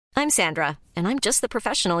I'm Sandra, and I'm just the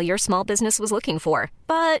professional your small business was looking for.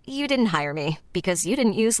 But you didn't hire me because you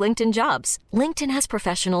didn't use LinkedIn Jobs. LinkedIn has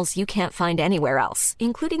professionals you can't find anywhere else,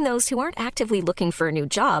 including those who aren't actively looking for a new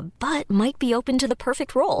job, but might be open to the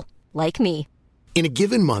perfect role, like me. In a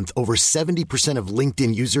given month, over 70% of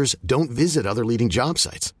LinkedIn users don't visit other leading job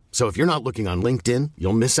sites. So if you're not looking on LinkedIn,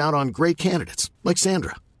 you'll miss out on great candidates like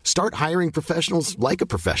Sandra. Start hiring professionals like a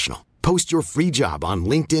professional. Post your free job on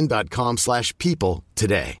linkedin.com/people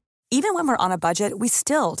today. Even when we're on a budget, we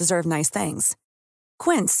still deserve nice things.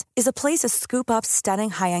 Quince is a place to scoop up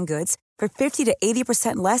stunning high-end goods for 50 to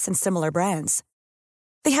 80% less than similar brands.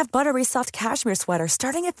 They have buttery soft cashmere sweaters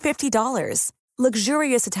starting at $50,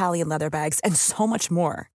 luxurious Italian leather bags, and so much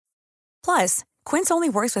more. Plus, Quince only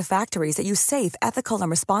works with factories that use safe, ethical, and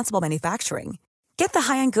responsible manufacturing. Get the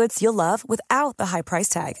high-end goods you'll love without the high price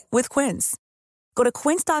tag with Quince. Go to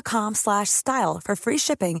quince.com/style for free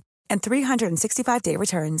shipping and 365-day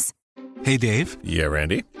returns. Hey, Dave. Yeah,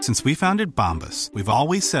 Randy. Since we founded Bombas, we've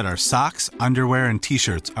always said our socks, underwear, and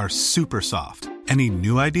T-shirts are super soft. Any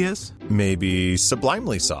new ideas? Maybe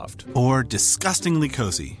sublimely soft. Or disgustingly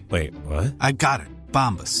cozy. Wait, what? I got it.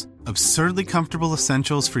 Bombas. Absurdly comfortable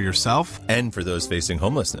essentials for yourself and for those facing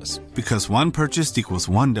homelessness. Because one purchased equals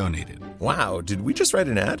one donated. Wow, did we just write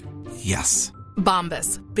an ad? Yes.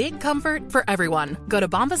 Bombas. Big comfort for everyone. Go to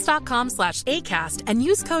bombas.com/ACAST and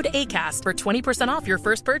use code ACAST for 20% off your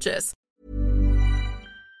first purchase.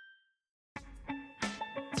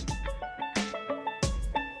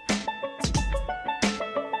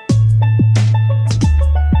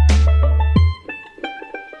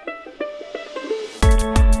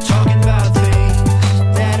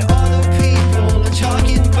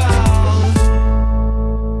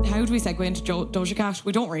 We segue into Doja Cat.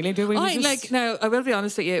 We don't really, do we? No, I will be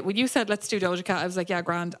honest with you. When you said let's do Doja Cat, I was like, yeah,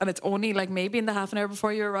 grand. And it's only like maybe in the half an hour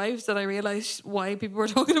before you arrived that I realised why people were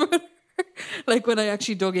talking about her. Like when I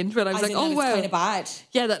actually dug into it, I was like, oh wow, kind of bad.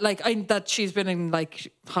 Yeah, that she's been in like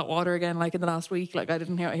hot water again, like in the last week. Like I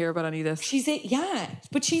didn't hear about any of this.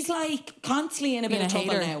 But she's like constantly in a bit of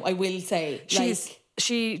trouble now. I will say,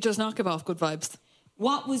 she does not give off good vibes.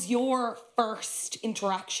 What was your first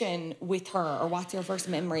interaction with her, or what's your first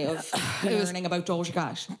memory of learning about Doja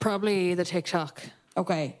Cat? Probably the TikTok.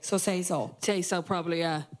 Okay, so say so. Say so, probably,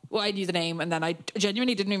 yeah. Well, I knew the name, and then I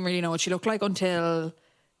genuinely didn't even really know what she looked like until,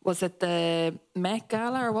 was it the Met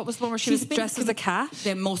Gala, or what was the one where she was dressed as a cat?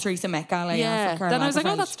 The most recent Met Gala, yeah. Then I was like,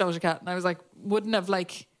 oh, that's Doja Cat. And I was like, wouldn't have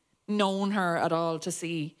like known her at all to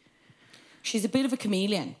see. She's a bit of a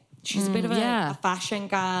chameleon. She's a bit of a fashion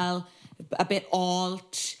gal, a bit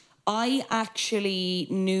alt. I actually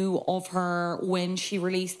knew of her when she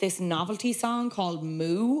released this novelty song called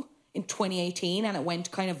Moo in 2018, and it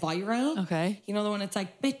went kind of viral. Okay. You know the one it's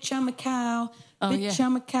like, bitch, I'm a cow, I'm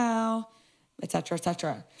a cow, etc.,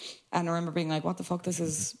 etc. And I remember being like, what the fuck, this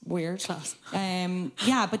is weird. Class.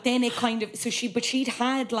 But then it kind of, she'd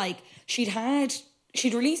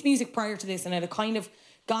released music prior to this, and it had kind of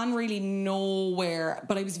gone really nowhere,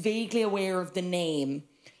 but I was vaguely aware of the name.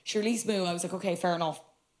 She released Moo. I was like, okay, fair enough.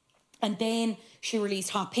 And then she released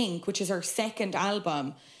Hot Pink, which is her second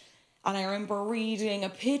album. And I remember reading a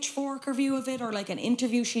Pitchfork review of it, or like an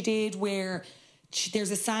interview she did where there's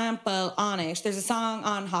a sample on it. There's a song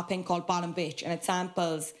on Hot Pink called Bottom Bitch, and it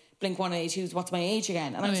samples Blink-182's What's My Age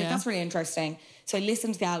Again. And I was like, that's really interesting. So I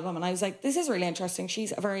listened to the album and I was like, this is really interesting.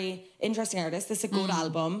 She's a very interesting artist. This is a good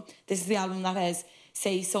album. This is the album that has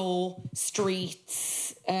Say So,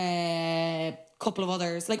 Streets, couple of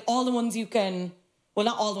others, like all the ones you can, well,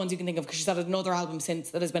 not all the ones you can think of, because she's had another album since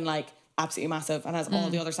that has been like absolutely massive and has all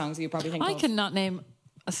the other songs that you probably think of. I cannot name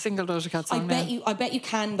a single Doja Cat song. I bet you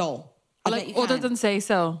can though. Other than Say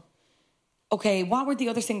So. Okay, what were the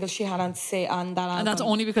other singles she had on that album? And that's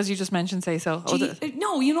only because you just mentioned Say So.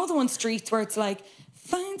 No, you know the one Streets where it's like,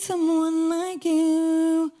 find someone like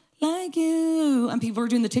you. And people were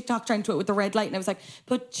doing the TikTok trend to it with the red light, and I was like,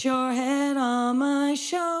 put your head on my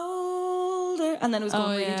shoulder, and then it was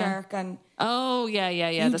going really dark. And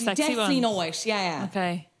the sexy one. You definitely know it. Yeah.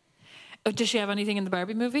 Okay. Does she have anything in the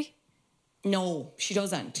Barbie movie? No, she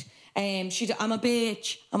doesn't. I'm a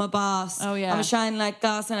bitch, I'm a boss. Oh yeah. I'm a shine like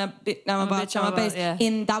glass, and I'm a bitch, I'm a bitch. Yeah.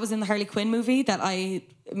 That was in the Harley Quinn movie that I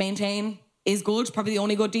maintain is good, probably the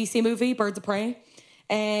only good DC movie, Birds of Prey.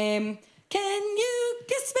 Can you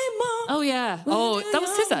kiss me more? Oh yeah. That was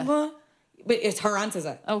SZA. But it's her and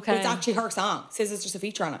SZA. Okay. But it's actually her song. SZA's just a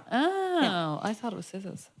feature on it. Oh, yeah. I thought it was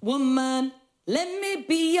SZA's. Woman, let me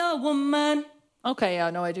be your woman. Okay, yeah,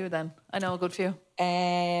 no, I do then. I know a good few.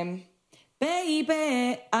 Baby,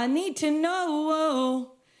 I need to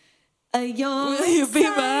know. Will you be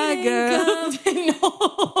my girl?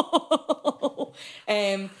 No.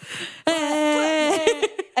 know.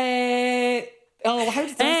 How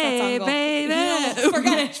does that song go? Baby. No,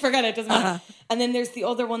 forget it, doesn't matter. And then there's the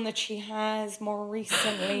other one that she has more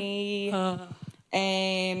recently.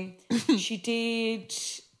 She did...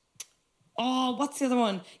 Oh, what's the other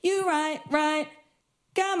one? You right.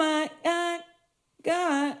 Come on, I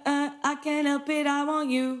can't help it, I want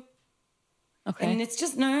you. Okay. And it's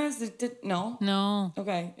just nerves. No.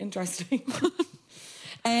 Okay, interesting.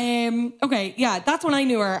 Okay, yeah, that's when I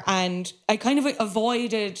knew her, and I kind of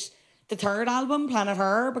avoided the third album, Planet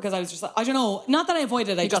Her, because I was just like, I don't know, not that I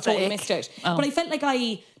avoided it, I just totally missed it. Oh. But I felt like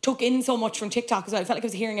I took in so much from TikTok as well. I felt like I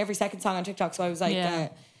was hearing every second song on TikTok, so I was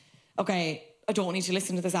like, okay, I don't need to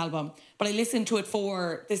listen to this album. But I listened to it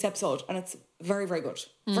for this episode, and it's very, very good.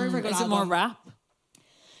 Very, very good Is album. it more rap?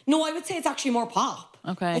 No, I would say it's actually more pop.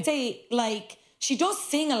 Okay. I'd say, like, she does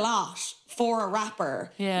sing a lot for a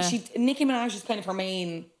rapper. Yeah. Nicki Minaj is kind of her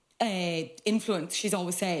main influence, she's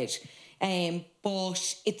always said.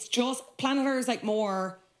 But it's just, Planet Her is like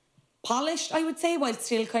more polished, I would say, while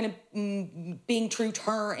still kind of being true to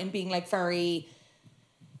her and being like very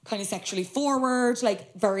kind of sexually forward,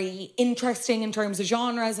 like very interesting in terms of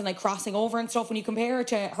genres and like crossing over and stuff. When you compare it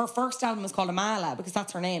to her first album is called Amala, because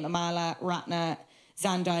that's her name, Amala Ratna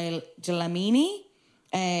Zandile Dlamini.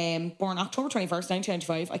 Born October 21st,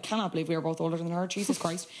 1995. I cannot believe we are both older than her. Jesus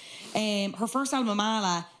Christ. Her first album,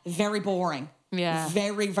 Amala, very boring. Yeah.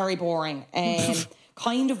 Very, very boring.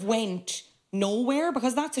 Kind of went nowhere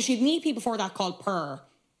because that's... So she had an EP before that called Purr.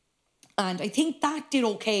 And I think that did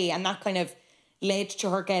okay, and that kind of led to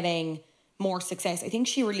her getting more success. I think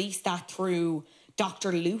she released that through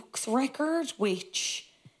Dr. Luke's record, which...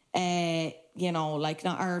 or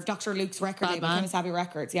Dr. Luke's record label, Kemosabe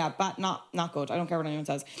Records. Yeah, but not good. I don't care what anyone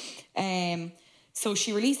says. So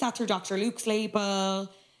she released that through Dr. Luke's label.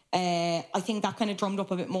 I think that kind of drummed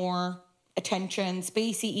up a bit more attention.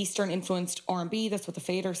 Spacey, Eastern influenced R&B. That's what the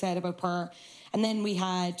Fader said about her. And then we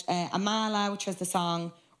had Amala, which has the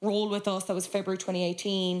song Roll With Us. That was February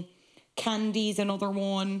 2018. Candy's another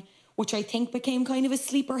one, which I think became kind of a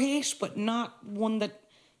sleeper hit, but not one that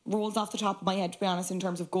rolls off the top of my head, to be honest, in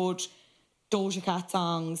terms of good Doja Cat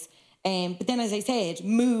songs. But then, as I said,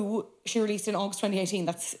 Moo, she released in August 2018.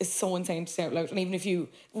 Is so insane to say out loud. And even if you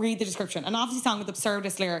read the description, an obviously song with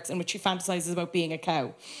absurdist lyrics in which she fantasizes about being a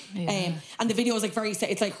cow. Yeah. And the video is like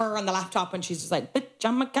it's like her on the laptop and she's just like, bitch,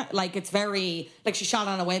 I'm a cow. Like, it's very, like she shot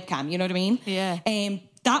on a webcam, you know what I mean? Yeah.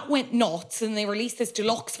 That went nuts, and they released this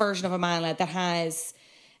deluxe version of Amala that has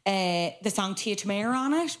the song Tia Tamera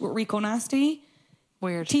on it with Rico Nasty.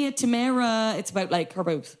 Weird. Tia Tamera, it's about like her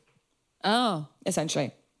boobs. Oh.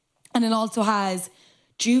 Essentially. And it also has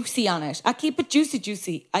Juicy on it. I keep it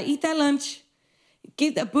juicy. I eat that lunch.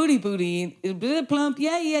 Get that booty, plump.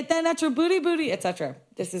 Yeah, that natural booty, etc.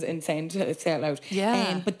 This is insane to say out loud.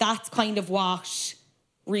 Yeah. But that's kind of what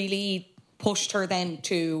really pushed her then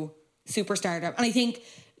to superstardom. And I think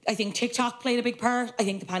TikTok played a big part. I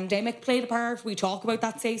think the pandemic played a part. We talk about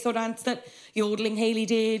that Say So dance that Yodeling Hailey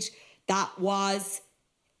did. That was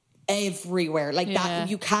everywhere. Like that,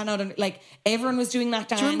 you cannot, like everyone was doing that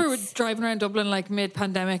dance. Do you remember driving around Dublin like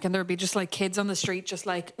mid-pandemic and there'd be just like kids on the street just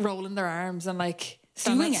like rolling their arms and like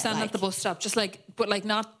standing at the bus stop, just like, but like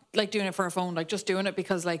not like doing it for a phone, like just doing it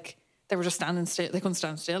because like they were just standing still. They couldn't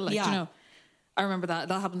stand still. Like, you know, I remember that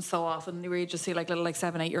happens so often where you just see like little like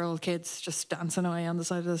 7-8-year-old kids just dancing away on the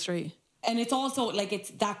side of the street. And it's also like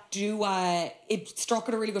it's that Dua, it struck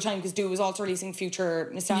at a really good time because Dua was also releasing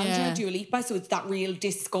Future Nostalgia, Dua Lipa, so it's that real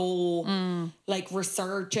disco like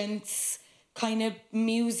resurgence kind of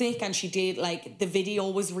music. And she did like the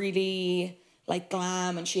video was really like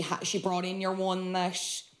glam, and she brought in your one that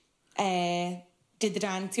did the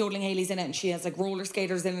dance. Yodeling Hailey's in it, and she has like roller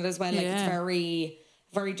skaters in it as well. Like it's very,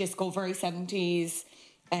 very disco, very 70s.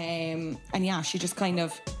 And yeah, she just kind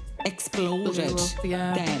of exploded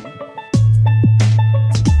then.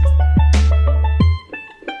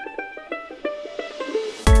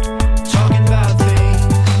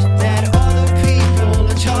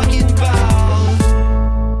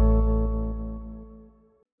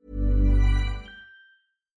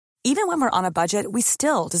 Even when we're on a budget, we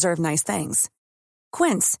still deserve nice things.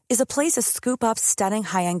 Quince is a place to scoop up stunning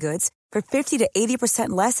high-end goods for 50 to 80%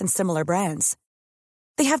 less than similar brands.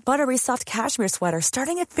 They have buttery soft cashmere sweaters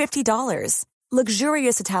starting at $50,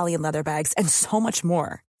 luxurious Italian leather bags, and so much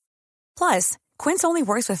more. Plus, Quince only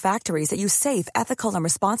works with factories that use safe, ethical, and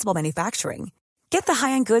responsible manufacturing. Get the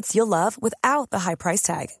high-end goods you'll love without the high price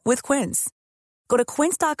tag with Quince. Go to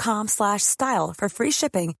quince.com/style for free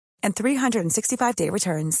shipping and 365-day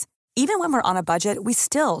returns. Even when we're on a budget, we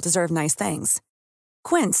still deserve nice things.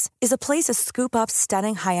 Quince is a place to scoop up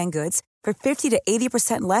stunning high-end goods for 50 to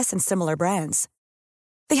 80% less than similar brands.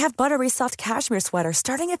 They have buttery soft cashmere sweaters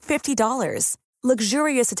starting at $50,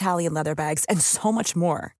 luxurious Italian leather bags, and so much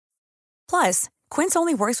more. Plus, Quince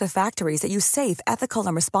only works with factories that use safe, ethical,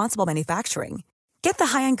 and responsible manufacturing. Get the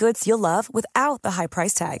high-end goods you'll love without the high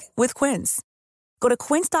price tag with Quince. Go to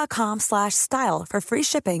quince.com/style for free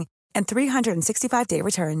shipping and 365-day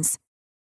returns.